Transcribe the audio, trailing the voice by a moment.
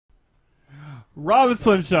Robert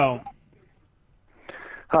Slim Show.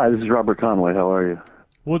 Hi, this is Robert Conway. How are you?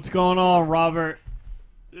 What's going on, Robert?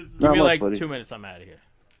 Give me like buddy. 2 minutes. I'm out of here.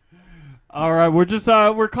 All right, we're just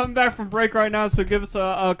we're coming back from break right now, so give us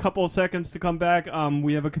a couple of seconds to come back.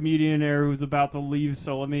 We have a comedian there who's about to leave,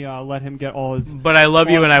 so let me let him get all his. But I love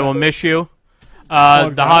you and I will miss you.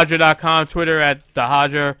 TheHodger.com, Twitter at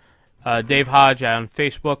TheHodger, Dave Hodge on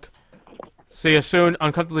Facebook. See you soon.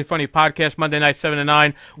 Uncomfortably Funny Podcast, Monday night, 7 to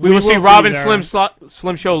 9. We will see Robin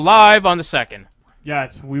Slim Show live on the 2nd.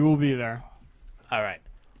 Yes, we will be there. All right.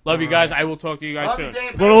 Love you guys. I will talk to you guys soon.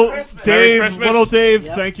 Little Dave,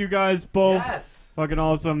 yep. Thank you guys both. Yes. Fucking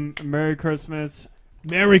awesome. Merry Christmas.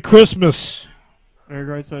 Merry Christmas. Merry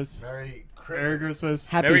Christmas. Merry Christmas.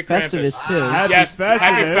 Happy Merry Festivus, too. Happy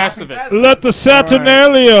Festivus. Let the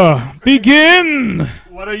Saturnalia begin.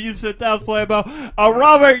 Why don't you sit down, Slambo?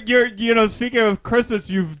 Robert, speaking of Christmas,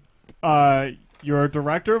 you're a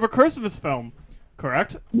director of a Christmas film,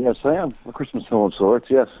 correct? Yes, I am. A Christmas film of sorts,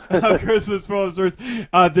 yes. A Christmas film of sorts.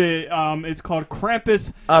 It's called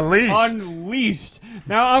Krampus Unleashed.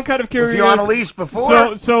 Now, I'm kind of curious. Was he on a leash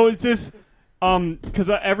before? So it's just... because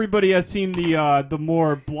everybody has seen the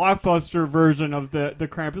more blockbuster version of the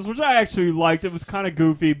Krampus, which I actually liked. It was kind of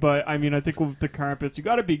goofy, but I mean, I think with the Krampus, you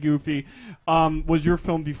got to be goofy. Was your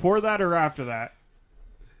film before that or after that?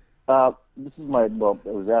 This is it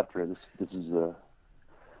was after it. This is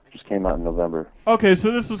just came out in November. Okay,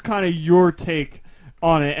 so this was kind of your take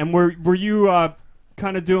on it, and were you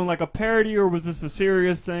kind of doing like a parody, or was this a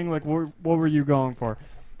serious thing? Like, what were you going for?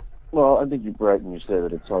 Well, I think you're right when you say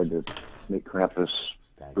that it's hard to make Krampus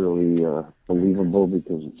really believable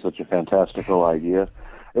because it's such a fantastical idea.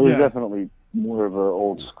 It was definitely more of an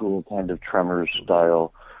old school kind of Tremors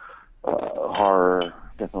style horror.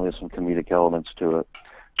 Definitely has some comedic elements to it,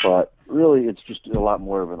 but really it's just a lot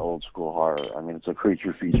more of an old school horror. I mean, it's a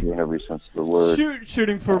creature feature in every sense of the word.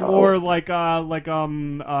 Shooting for more what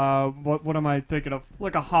am I thinking of?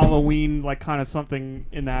 Like a Halloween, like kind of something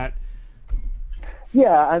in that.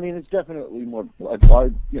 Yeah, I mean, it's definitely more, it's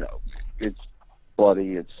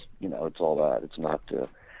bloody, it's all that. It's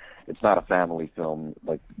not a family film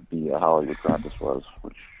like the Hollywood Krampus was,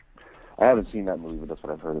 which I haven't seen that movie, but that's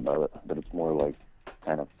what I've heard about it. But it's more like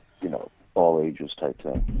kind of, all ages type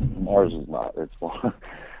thing. Ours is not.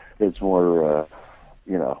 It's more,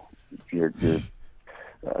 you're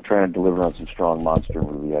trying to deliver on some strong monster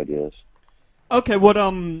movie ideas. Okay, what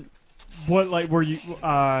were you,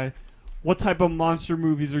 what type of monster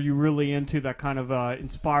movies are you really into that kind of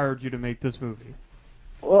inspired you to make this movie?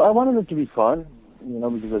 Well, I wanted it to be fun,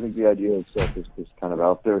 because I think the idea itself is kind of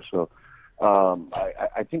out there. So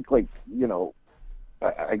I think,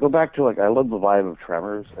 I go back to, I love the vibe of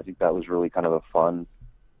Tremors. I think that was really kind of a fun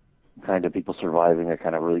kind of people surviving a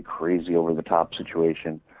kind of really crazy, over-the-top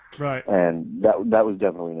situation. Right. And that was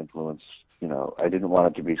definitely an influence. I didn't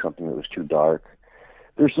want it to be something that was too dark.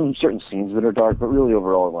 There's some certain scenes that are dark, but really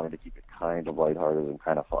overall I wanted to keep it kind of lighthearted and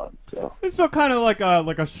kind of fun. So it's so kind of like a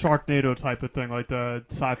Sharknado type of thing, like the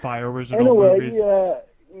sci-fi original movies. Yeah,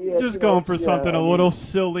 just going for something a little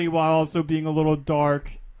silly while also being a little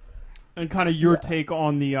dark, and kind of your take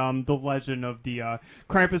on the legend of the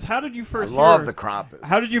Krampus. How did you first? I love the Krampus.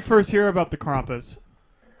 How did you first hear about the Krampus?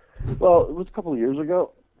 Well, it was a couple of years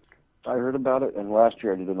ago. I heard about it, and last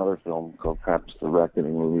year I did another film called Krampus the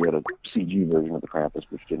Reckoning, where we had a CG version of the Krampus,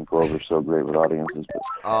 which didn't go over so great with audiences. But,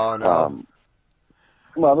 oh, no.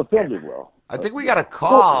 Well, the film did well. I think we got a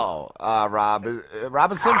call, Rob.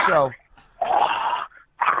 Robin Slim Show.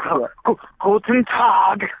 Guten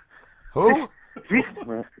Tag. Who? This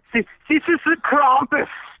is the Krampus.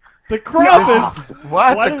 The Krampus?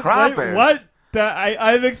 What? The Krampus? What?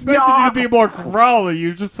 I've expected you to be more growly.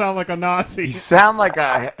 You just sound like a Nazi. You sound like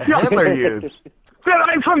a Hitler youth.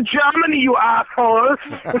 I'm from Germany, you assholes.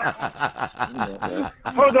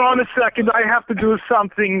 Hold on a second. I have to do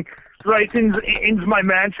something right in my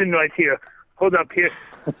mansion right here. Hold up here.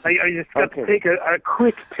 I just got to take a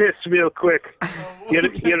quick piss real quick. Here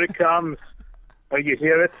it comes. Oh, you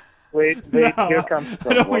hear it? Wait, here it comes.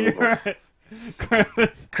 I don't hear it.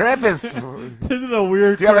 Krampus. This is a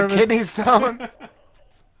weird. Do you have a kidney stone?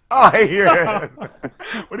 Oh, I hear it.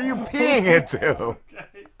 What are you peeing into?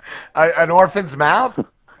 An orphan's mouth?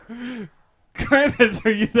 Krampus, are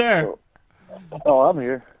you there? Oh, I'm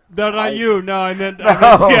here. No, not you. No, I meant the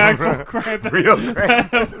actual Krampus. Real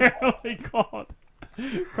Krampus. Apparently called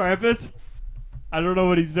Krampus. I don't know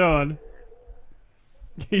what he's doing.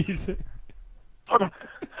 He's.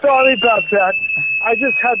 Sorry about that. I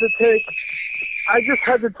just had to take I just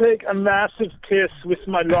had to take a massive piss with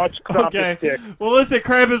my large Krampus stick. Well, listen,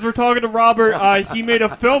 Krampus, we're talking to Robert. He made a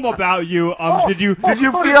film about you. Did you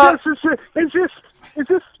feel? Is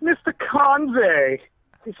this Mr. Conway?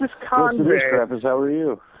 Is this Conway? Yes, it is, Krampus. How are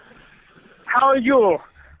you? How are you?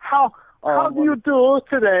 How do you do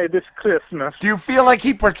today, this Christmas? Do you feel like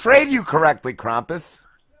he portrayed you correctly, Krampus?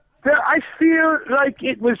 I feel like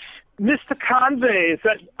it was Mr. Conway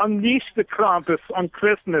that unleashed the Krampus on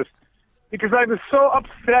Christmas, because I was so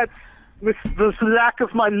upset with the lack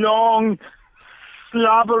of my long,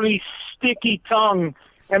 slobbery, sticky tongue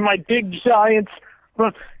and my big giant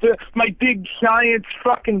fucking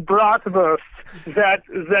bratwurst that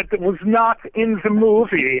was not in the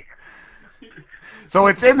movie. So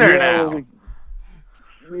it's in there now.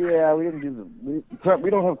 We didn't do we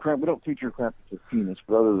don't feature Krampus' penis,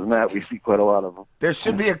 but other than that, we see quite a lot of them. There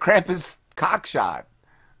should be a Krampus cock shot.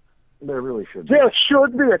 There really should be. There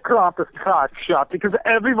should be a Krampus cock shot, because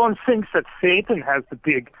everyone thinks that Satan has the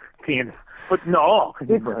big penis. But no, it's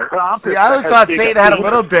Krampus. See, I always thought Satan had a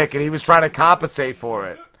little dick, and he was trying to compensate for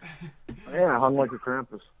it. Yeah, hung like a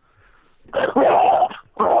Krampus.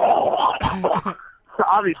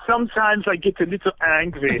 Sorry, sometimes I get a little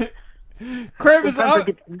angry. Krampus,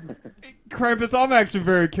 I'm actually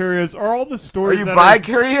very curious. Are all the stories? Are you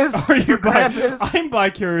bi-curious? Are you Krampus? I'm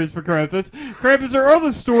bi-curious for Krampus. Krampus, are all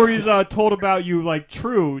the stories told about you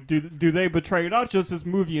true? Do they betray not just this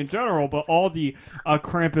movie in general, but all the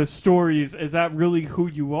Krampus stories? Is that really who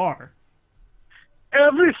you are?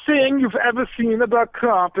 Everything you've ever seen about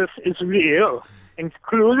Krampus is real,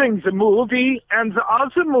 including the movie and the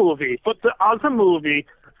other movie. But the other movie,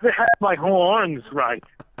 they had my horns right.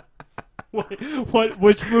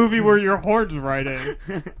 Which movie were your horns riding?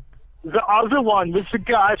 The other one was the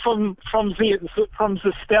guy from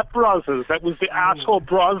the Step Brothers. That was the asshole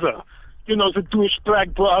brother. You know, the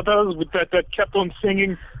douchebag brothers that kept on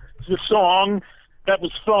singing the song that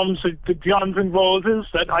was from the Guns N' Roses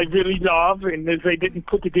that I really love, and they didn't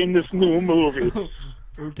put it in this new movie.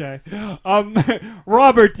 Okay.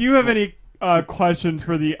 Robert, do you have any questions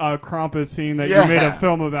for the Krampus scene that you made a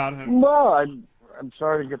film about him? No, I'm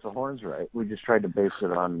sorry to get the horns right. We just tried to base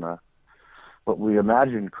it on what we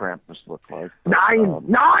imagined Krampus looked like.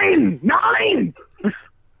 Nine!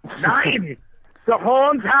 The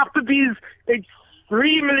horns have to be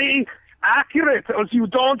extremely accurate, or you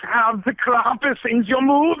don't have the Krampus in your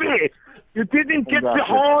movie. You didn't get the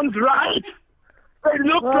horns right. They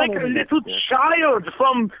look like a little child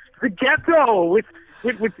from the ghetto with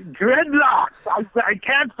dreadlocks. I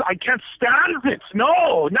can't stand it.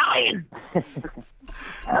 No, 9.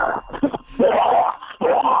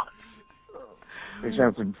 They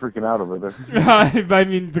sound freaking out over there. I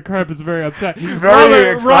mean, the Krampus is very upset. He's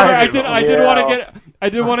very excited. Robert, I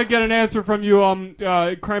did want to get an answer from you.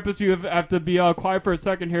 Krampus, you have to be quiet for a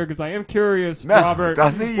second here, because I am curious, Robert.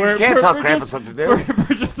 Does he? You can't tell Krampus what to do.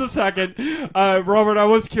 For just a second, Robert, I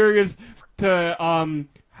was curious to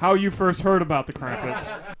how you first heard about the Krampus.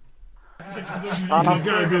 He's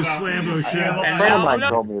got to do Slambo shit. A friend of mine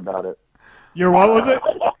told me about it. What was it?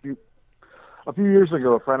 A few years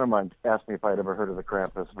ago, a friend of mine asked me if I'd ever heard of the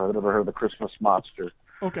Krampus, if I'd ever heard of the Christmas monster.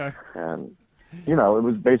 Okay. And, it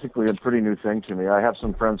was basically a pretty new thing to me. I have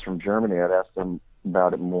some friends from Germany. I'd asked them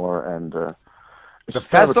about it more, and the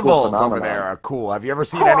festivals over there are cool. Have you ever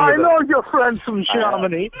seen any of them? I know your friends from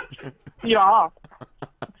Germany. Yeah.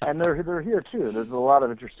 And they're here, too. There's a lot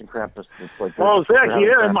of interesting Krampus. They're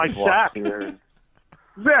here in my sack.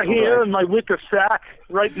 They're here in my wicker sack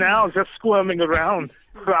right now, just squirming around,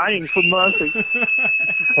 crying for mercy.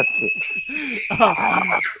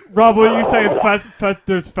 Rob, what you say?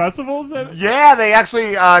 There's festivals? Yeah, they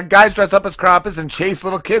actually guys dress up as Krampus and chase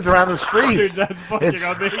little kids around the streets. Dude, that's fucking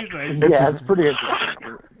amazing. It's pretty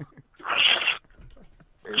interesting.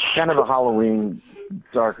 It's kind of a Halloween,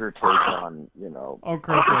 darker take on,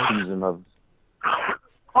 Christmas. the season of.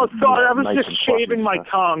 Oh, sorry, I was just shaving my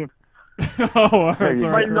tongue. Oh,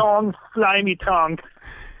 my long, slimy tongue.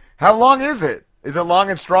 How long is it? Is it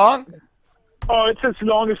long and strong? Oh, it's as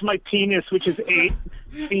long as my penis, which is 8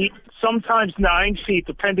 feet, sometimes 9 feet,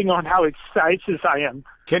 depending on how excited I am.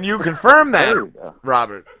 Can you confirm that,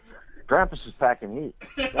 Robert? Krampus is packing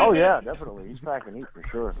heat. Oh, yeah, definitely. He's packing heat for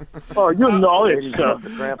sure. Oh, you know it,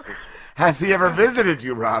 sir. Has he ever visited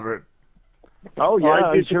you, Robert? Oh,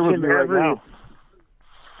 yeah, he's here with me right now.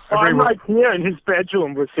 I'm right here in his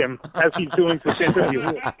bedroom with him as he's doing this interview.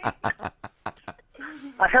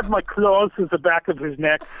 I have my claws to the back of his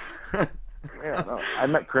neck. Yeah, no, I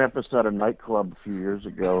met Krampus at a nightclub a few years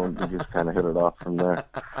ago, and we just kind of hit it off from there.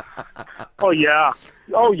 Oh, yeah.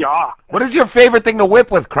 Oh, yeah. What is your favorite thing to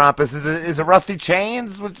whip with, Krampus? Is it rusty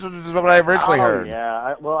chains, which is what I originally heard?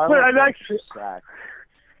 Yeah. Well, I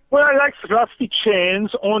like rusty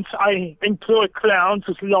chains, and I employ clowns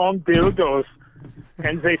with long dildos,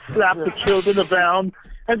 and they slap the children around,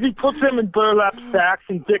 and we put them in burlap sacks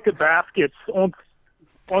and wicker baskets.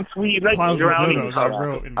 Once we like drowning.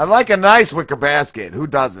 I like a nice wicker basket. Who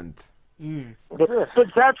doesn't?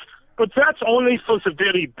 But that's only for the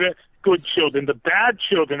very good children. The bad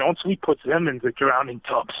children, once we put them in the drowning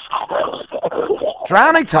tubs.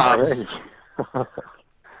 Drowning tubs?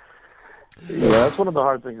 Yeah, that's one of the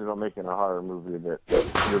hard things about making a horror movie, that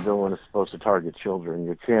your villain is supposed to target children.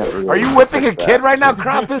 You can't really... Are you whipping a kid right now,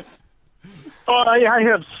 Krampus? Oh, I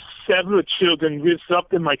have several children raised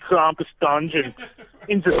up in my Krampus dungeon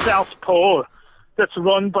in the South Pole that's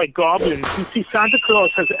run by goblins. You see, Santa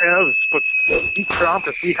Claus has elves, but we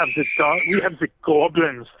Krampus, we have the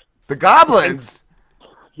goblins. The goblins?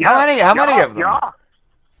 Yeah, How many of them? Yeah.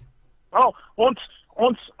 Oh, once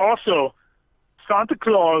also, Santa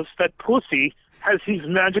Claus, that pussy, has his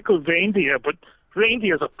magical reindeer, but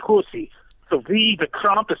reindeers are pussy. So we, the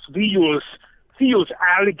Krampus, we use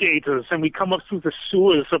alligators, and we come up through the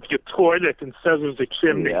sewers of your toilet instead of the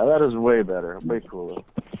chimney. Yeah, that is way better, way cooler.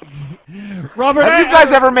 Robert, have you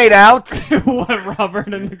guys ever made out? What,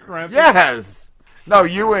 Robert and the Krampus? Yes. No,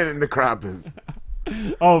 you and the Krampus.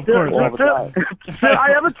 Oh, of course. Did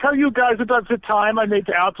I ever tell you guys about the time I made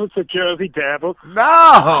out with the Jersey Devil? No.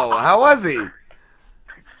 How was he?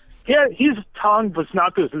 Yeah, his tongue was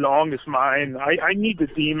not as long as mine. I need a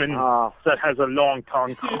demon that has a long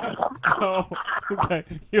tongue. Oh, okay.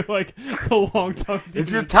 You like the long tongue.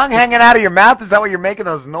 Is your tongue hanging out of your mouth? Is that why you're making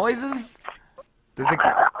those noises? Does it...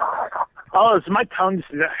 Oh, my tongue's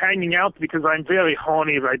hanging out because I'm very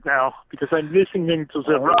horny right now, because I'm listening to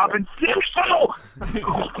the Robin Thicke show.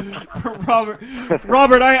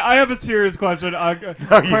 Robert, I have a serious question. No, you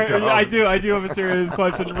don't. I do have a serious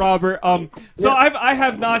question, Robert. So I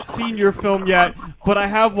have not seen your film yet, but I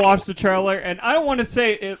have watched the trailer, and I don't want to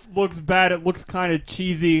say it looks bad. It looks kind of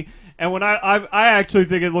cheesy. And when I actually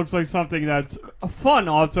think it looks like something that's fun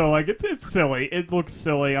also. Like, it's silly. It looks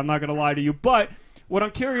silly. I'm not going to lie to you. But what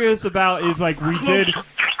I'm curious about is, like, we did...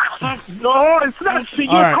 No, it's not see you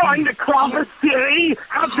calling the Krampus silly.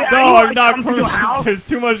 No, I'm not. There's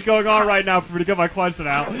too much going on right now for me to get my question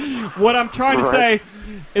out. What I'm trying to say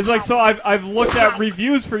is, like, so I've looked at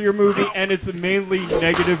reviews for your movie, and it's mainly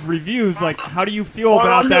negative reviews. Like, how do you feel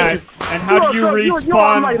about that? And how do you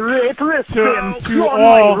respond to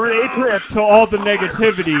all the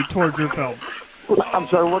negativity towards your film? I'm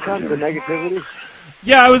sorry, what kind of negativity?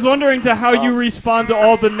 Yeah, I was wondering how you respond to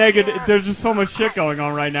all the negative. There's just so much shit going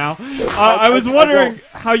on right now. I was wondering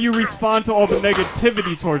how you respond to all the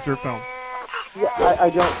negativity towards your film. Yeah, I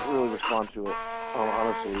don't really respond to it,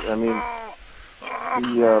 honestly. I mean,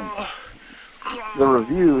 the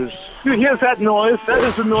reviews... You hear that noise? That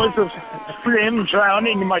is the noise of Slim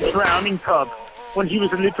drowning in my drowning tub when he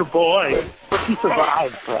was a little boy. But he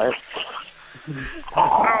survived, right?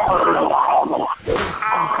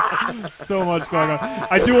 So much going on.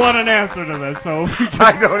 I do want an answer to this, so...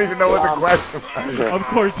 I don't even know what the question was. Of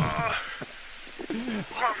course.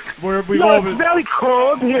 It's very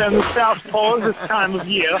cold here in the South Pole this time of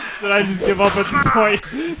year. Did I just give up at this point?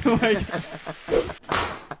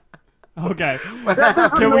 Okay.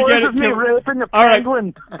 Can we get it? All right,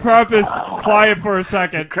 Krampus, quiet for a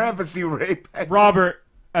second. Krampus, you rape. Robert,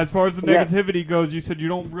 as far as the negativity goes, you said you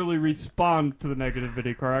don't really respond to the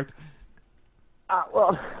negativity, correct?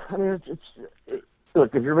 Well, I mean,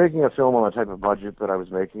 look, if you're making a film on the type of budget that I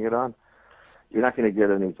was making it on, you're not going to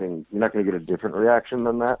get anything. You're not going to get a different reaction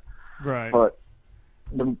than that. Right. But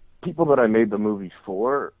the people that I made the movie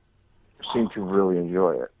for seem to really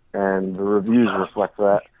enjoy it, and the reviews reflect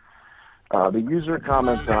that. The user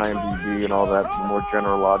comments on IMDb and all that, the more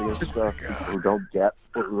general audience stuff, people who don't get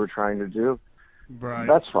what we were trying to do. Right.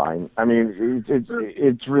 That's fine. I mean,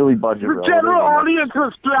 it's really budget relevant. The general audience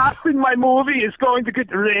who's blasting my movie is going to get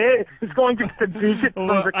is going to get visit from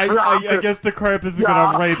the I guess the Krampus is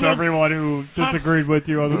going to rape everyone who disagreed with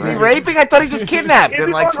you on the Is he raping? I thought he just kidnapped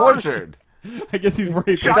and, like, tortured. I guess he's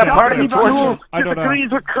raping. Is that part of the torture? I don't know.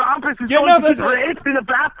 Krampus is going to get raped in a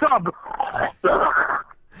bathtub.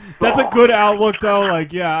 That's a good outlook, though.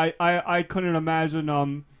 Like, yeah, I couldn't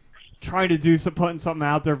imagine trying to do putting something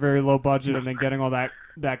out there very low budget and then getting all that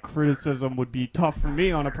criticism would be tough for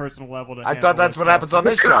me on a personal level. I thought that's what happens on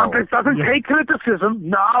this show. Krampus doesn't take criticism.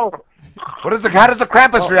 No. How does the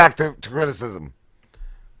Krampus react to criticism?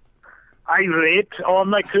 I rate all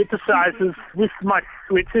my criticizers with my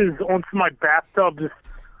switches onto my bathtub,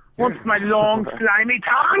 onto my long slimy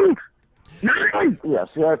tongue. Yeah,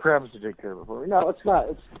 see, I promised to take care of it for me. No, it's not.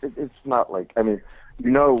 It's not like, I mean,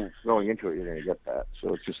 going into it, you're going to get that.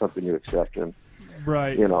 So it's just something you accept. And,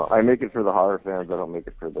 Right. I make it for the horror fans. I don't make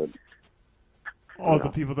it for all the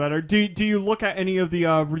people that are. Do you look at any of the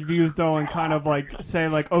reviews though and kind of like say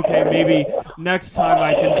like, okay, maybe next time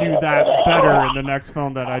I can do that better in the next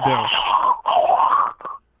film that I do?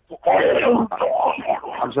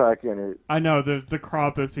 I'm sorry, I can't hear you. I know the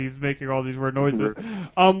Krampus, he's making all these weird noises.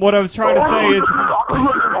 What I was trying to say is,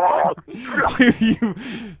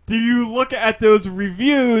 do you look at those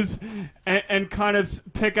reviews and kind of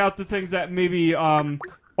pick out the things that maybe are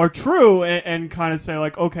true and kind of say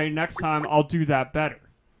like, okay, next time I'll do that better?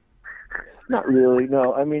 Not really,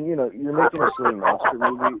 no. I mean, you're making a silly monster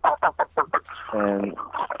movie, and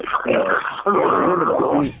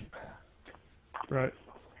right.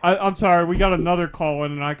 I'm sorry, we got another call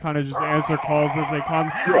in, and I kind of just answer calls as they come.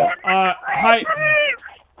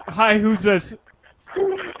 Hi, who's this?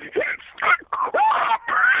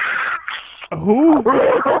 Who? Do we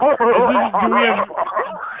have?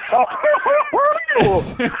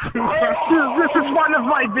 This is one of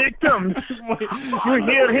my victims. You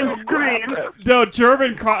hear him scream. No,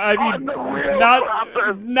 German. I mean, not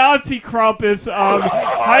Nazi Krampus.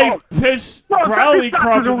 High-pitched, growly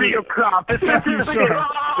Krampus. This is a real Krampus. Sure.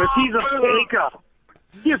 He's a faker.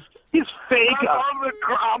 He's faker. The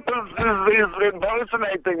Krampus is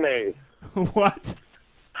impersonating me. What?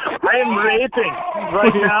 I am raping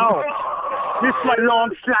right now. This is my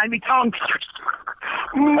long, slimy tongue.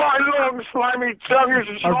 My long, slimy tongue is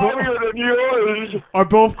slimier than yours. Are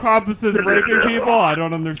both Krampuses raping people? I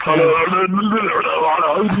don't understand. Is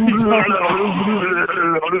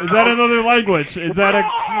that another language? Is that a...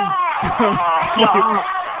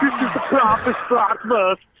 This is the Krampus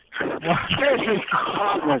Bratwurst.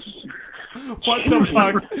 What the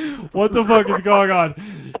fuck? What the fuck is going on?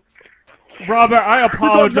 Robert, I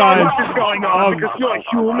apologize. What is going on? Because you're a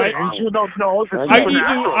human and you don't know.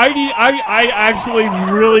 I actually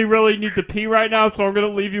really need to pee right now, so I'm gonna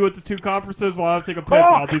leave you with the two Krampuses while I take a piss, and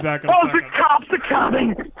I'll be back in a second. The cops are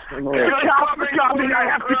coming! The cops are coming! I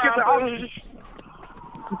have to get out!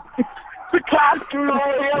 The cops do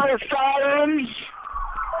not hear the sirens!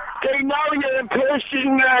 They know you're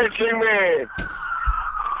impersonating me!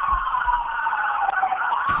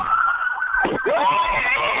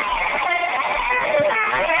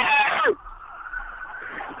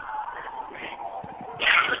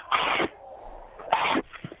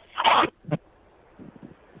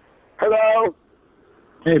 Hello?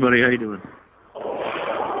 Hey, buddy, how you doing?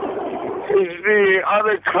 Is the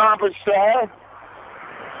other Krampus there?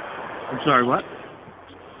 I'm sorry, what?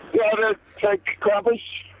 The other Krampus?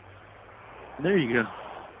 There you go.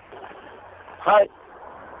 Hi.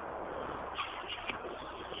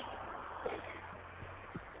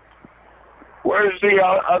 Where's the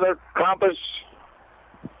other Krampus?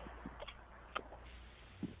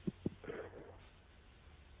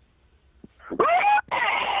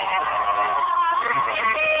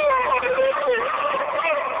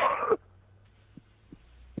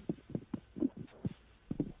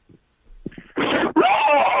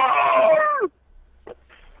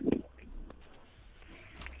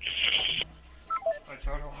 I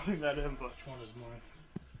tried to hold that in, but which one is mine?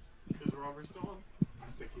 Is Robert still on? I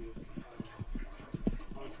think he is.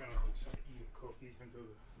 I was gonna start eating cookies into the...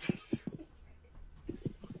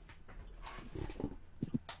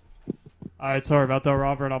 Alright, sorry about that,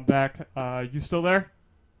 Robert. I'm back. You still there?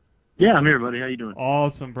 Yeah, I'm here, buddy. How you doing?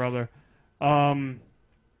 Awesome, brother. Alright,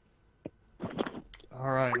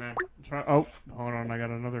 man. Oh, hold on. I got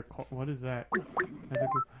another call. What is that?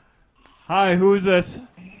 Hi, who is this?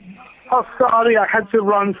 Oh, sorry, I had to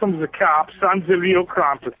run from the cops. I'm the real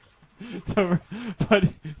Krampus. But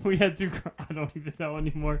we had to... I don't even know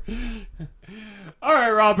anymore.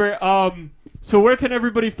 Alright, Robert. So where can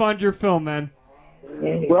everybody find your film, man?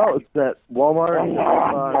 Well, it's at Walmart,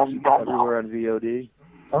 everywhere on VOD.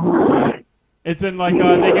 It's in, like,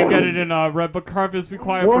 they can get it in Red... But Krampus, be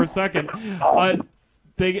quiet for a second.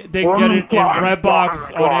 They can get it in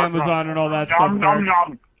Redbox, on Amazon, and all that stuff.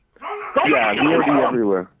 Yeah, VOD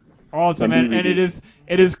everywhere. Awesome, and it is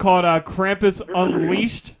called Krampus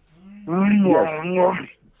Unleashed.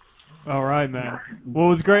 All right, man. Well, it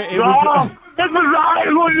was great. It was I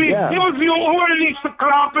it was you who released the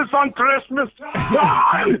Krampus on Christmas.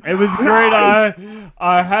 it was great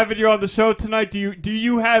having you on the show tonight. Do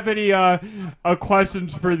you have any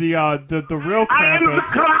questions for the real Krampus? I am the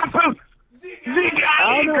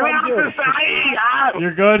Krampus.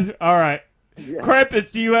 You're good? All right. Yeah.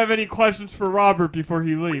 Krampus, do you have any questions for Robert before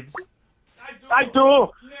he leaves? I do.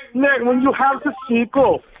 Nick, when you have the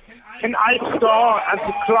sequel, and I saw as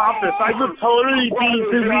the Krampus. I would totally be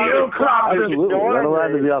the real Krampus. Absolutely. That'll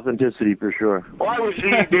add to the authenticity for sure. Why was he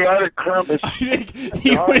the other Krampus? I think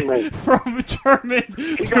he went from German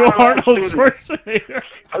to Arnold Schwarzenegger.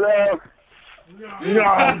 Hello?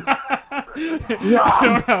 No.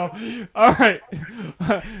 No. All right.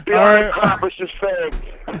 The All other right. Krampus is fake.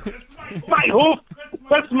 My hoof.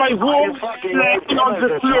 That's my hoof slapping on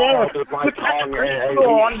the floor. The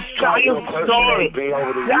on giant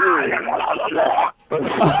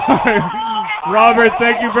Robert,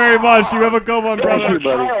 thank you very much. You have a good one, brother. Thank you,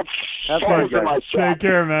 buddy. Have fun, guys. Take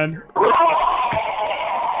care, man.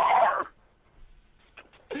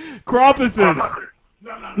 Krampuses.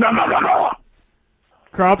 No.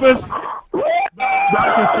 Krampus?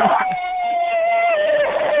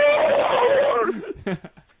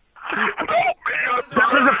 That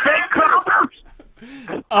was a fake Krampus.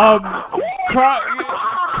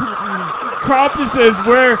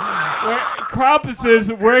 Krampuses,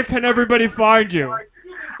 where can everybody find you?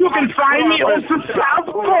 You can find me on the South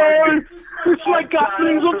Pole. It's my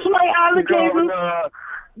goblins, it's my alligators.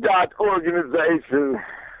 Organization.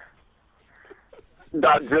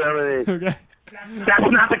 Germany. Okay. That's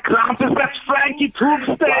not the Krampus, that's Frankie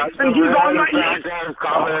Tubesteaks, and he's on my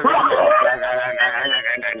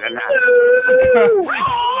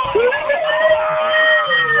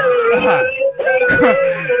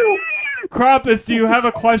Krampus, do you have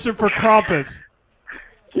a question for Krampus?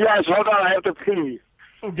 Yes, hold on, I have to pee.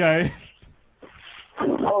 Okay.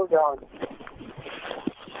 Hold on.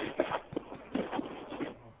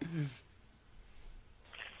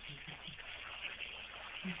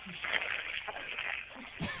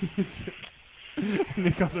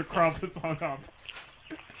 Nick other Krampus hung up.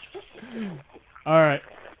 Alright.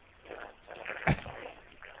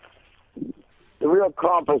 The real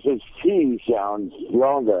Krampus's T sounds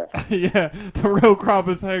longer. Yeah, the real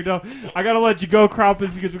Krampus hanged up. I gotta let you go,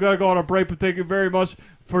 Krampus, because we gotta go on a break, but thank you very much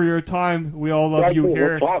for your time. We all love you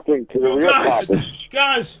here. We're talking to the real Krampus.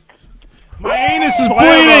 Guys, my anus is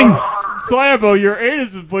bleeding. Slambo, your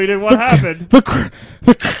anus is bleeding. What happened? The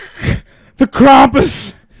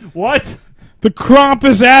Krampus. What? The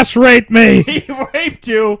Krampus ass raped me. He raped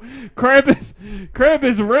you. Krampus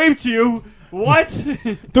raped you. What?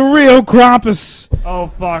 The real Krampus. Oh,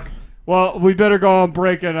 fuck. Well, we better go on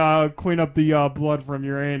break and clean up the blood from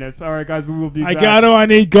your anus. All right, guys, we will be back. I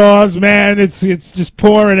need gauze, man. It's just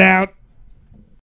pouring out.